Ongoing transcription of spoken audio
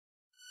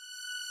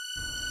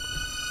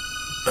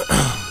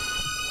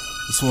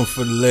This one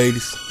for the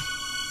ladies.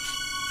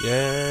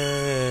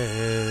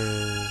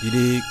 Yeah, you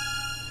dig?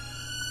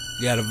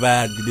 You got a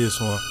vibe to this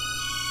one.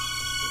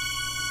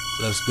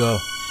 So let's go.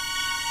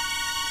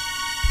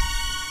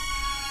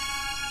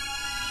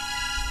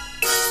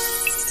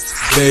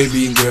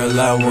 Baby girl,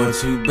 I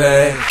want you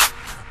back.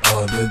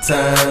 All the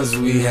times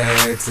we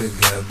had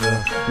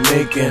together,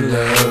 making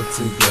love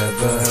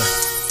together.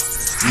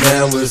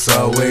 Now it's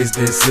always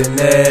this and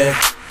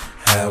that.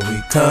 How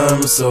we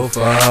come so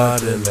far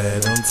to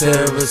let them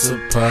tear us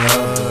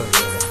apart.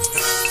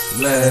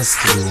 Let's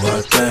do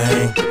our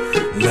thing.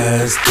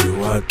 Let's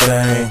do our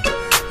thing.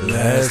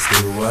 Let's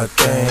do our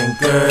thing,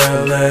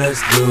 girl.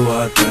 Let's do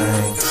our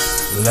thing.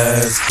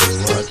 Let's do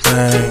our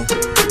thing.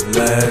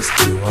 Let's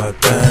do our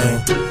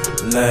thing.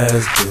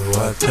 Let's do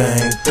our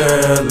thing,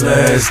 girl.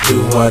 Let's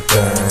do our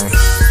thing.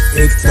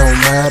 It don't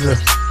matter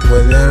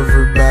what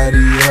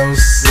everybody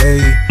else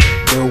say.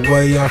 The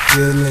way I'm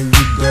feeling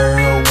you,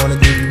 girl, wanna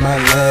give you my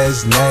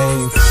last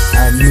name.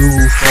 I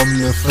knew from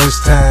the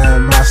first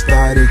time I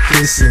started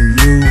kissing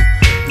you,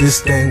 this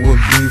thing would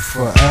be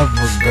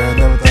forever, girl.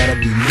 Never thought I'd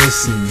be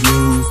missing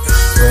you,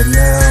 but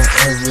now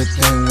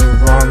everything went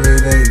wrong.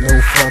 It ain't no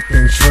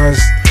fucking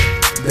trust.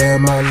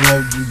 Damn, I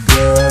love you,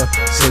 girl,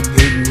 so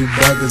getting you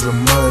back is a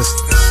must.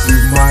 We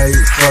might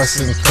fuss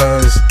and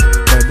cuss,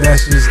 but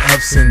that's just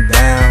ups and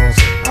downs.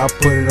 I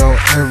put it on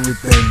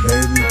everything,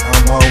 baby.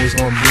 I'm always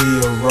gonna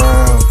be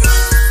around.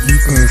 You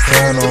can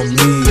count on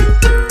me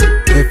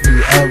if you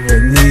ever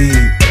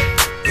need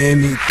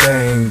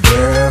anything,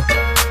 girl.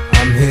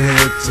 I'm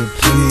here to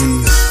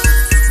please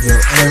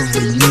your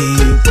every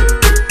need,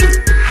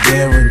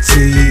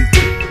 guaranteed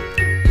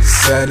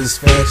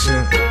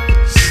satisfaction.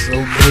 So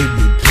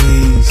baby,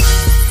 please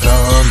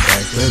come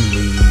back to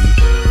me,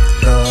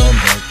 come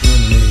back to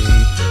me,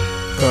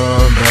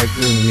 come back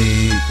to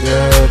me,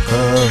 girl,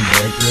 come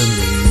back to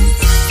me.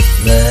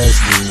 Let's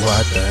do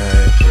our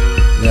thing,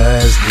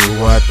 let's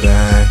do our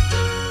thing,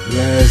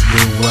 let's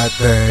do our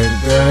thing,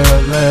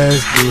 girl,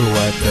 let's do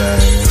our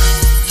thing.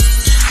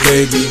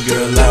 Baby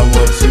girl, I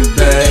want you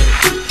back.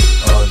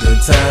 All the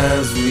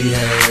times we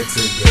had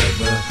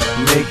together,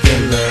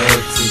 making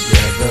love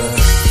together.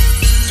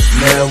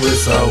 Now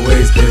it's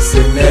always this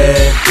and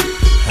that.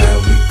 How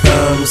we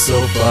come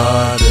so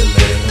far to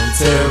let them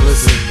tear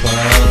us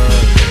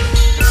apart.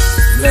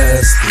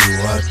 Let's do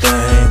our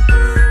thing.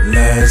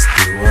 Let's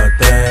do our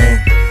thing.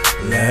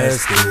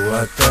 Let's do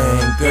our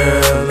thing,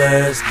 girl.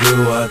 Let's do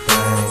our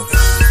thing.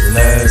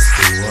 Let's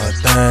do our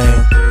thing.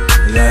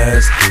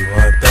 Let's do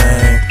our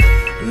thing.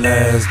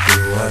 Let's do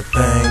our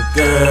thing,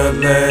 girl.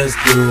 Let's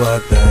do our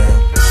thing.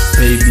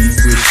 Baby,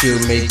 we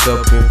should make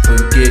up and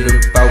forget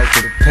about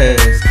the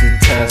past. The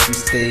times we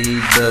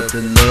stayed up,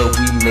 the love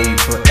we made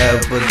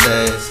forever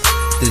last.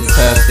 The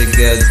times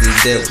together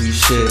that we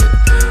shared.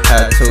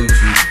 I told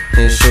you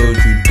and showed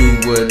you do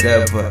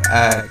whatever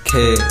I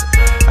can.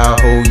 I'll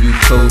hold you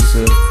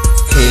closer,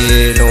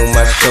 head on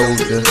my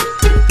shoulder.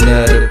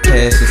 Now the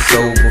past is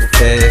over,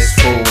 fast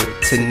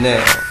forward to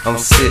now. I'm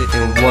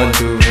sitting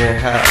wondering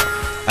how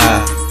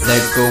I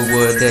let go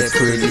of that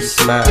pretty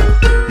smile.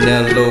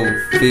 Now low,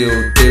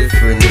 feel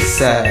different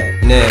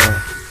inside. Now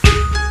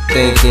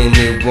thinking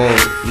it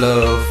won't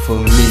love for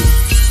me.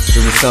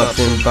 It was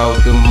something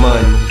about the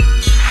money.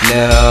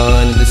 Now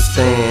I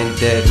understand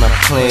that my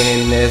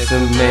plan as a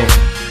man.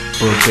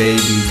 But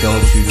baby,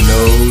 don't you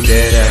know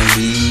that I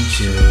need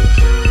you?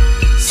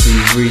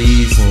 See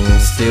reason,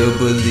 still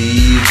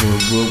believe in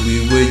what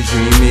we were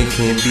dreaming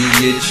can be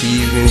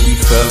achieving. We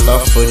fell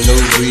off for no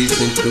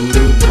reason through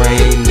the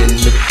rain and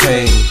the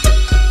pain.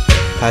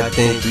 I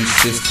think we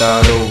should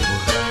start over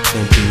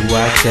and do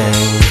our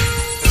thing,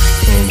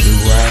 and do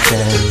our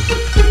thing,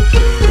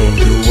 and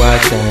do our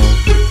thing.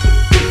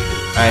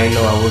 I ain't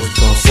know I was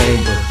gonna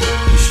sing, but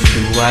we should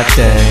do our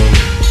thing.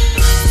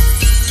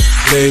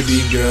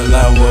 Baby girl,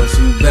 I want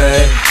you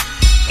back.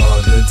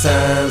 All the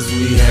times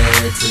we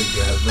had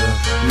together,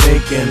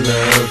 making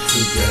love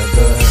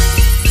together.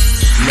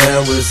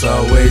 Now it's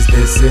always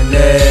this and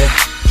that.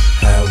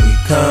 How we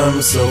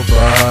come so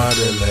far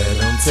to let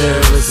them tear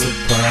us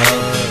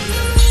apart.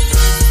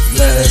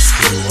 Let's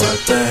do our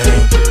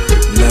thing.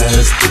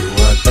 Let's do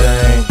our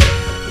thing.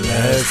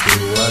 Let's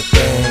do our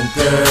thing,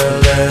 girl.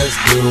 Let's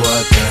do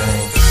our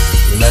thing.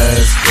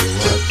 Let's do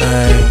our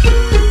thing.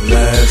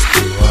 Let's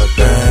do our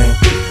thing.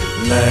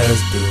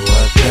 Let's do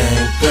our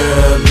thing,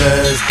 girl,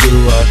 let's do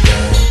our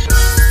thing.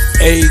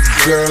 Hey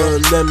girl,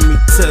 let me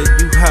tell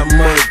you how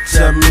much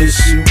I miss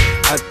you.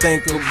 I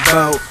think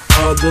about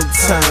all the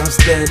times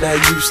that I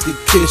used to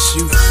kiss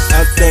you.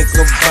 I think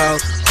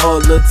about all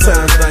the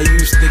times I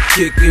used to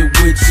kick it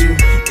with you.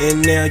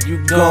 And now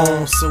you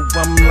gone, so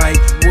I'm like,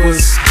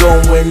 what's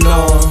going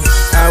on?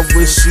 I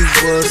wish you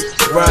was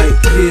right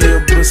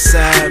here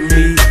beside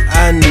me.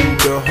 I knew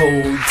the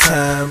whole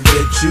time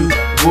that you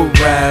would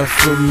ride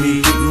for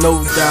me.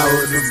 No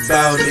doubt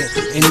about it,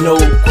 and no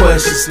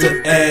questions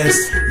to ask.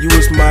 You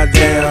was my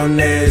down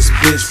ass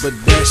bitch, but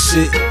that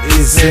shit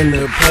is in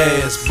the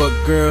past. But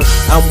girl,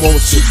 I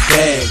want you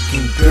back,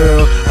 and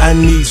girl, I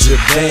need you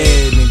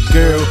bad. And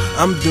girl,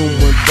 I'm doing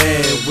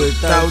bad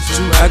without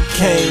you, I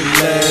can't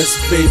last.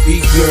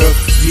 Baby girl,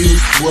 you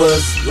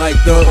was like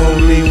the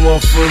only one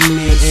for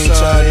me. Ain't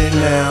shawty,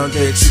 now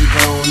that you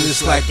gone,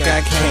 it's like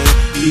I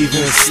can't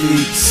even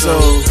sleep. So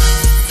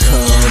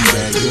come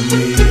back to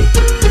me,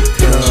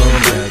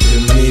 come back to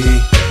me,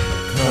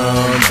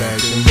 come back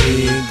to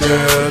me,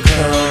 girl,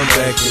 come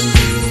back to me.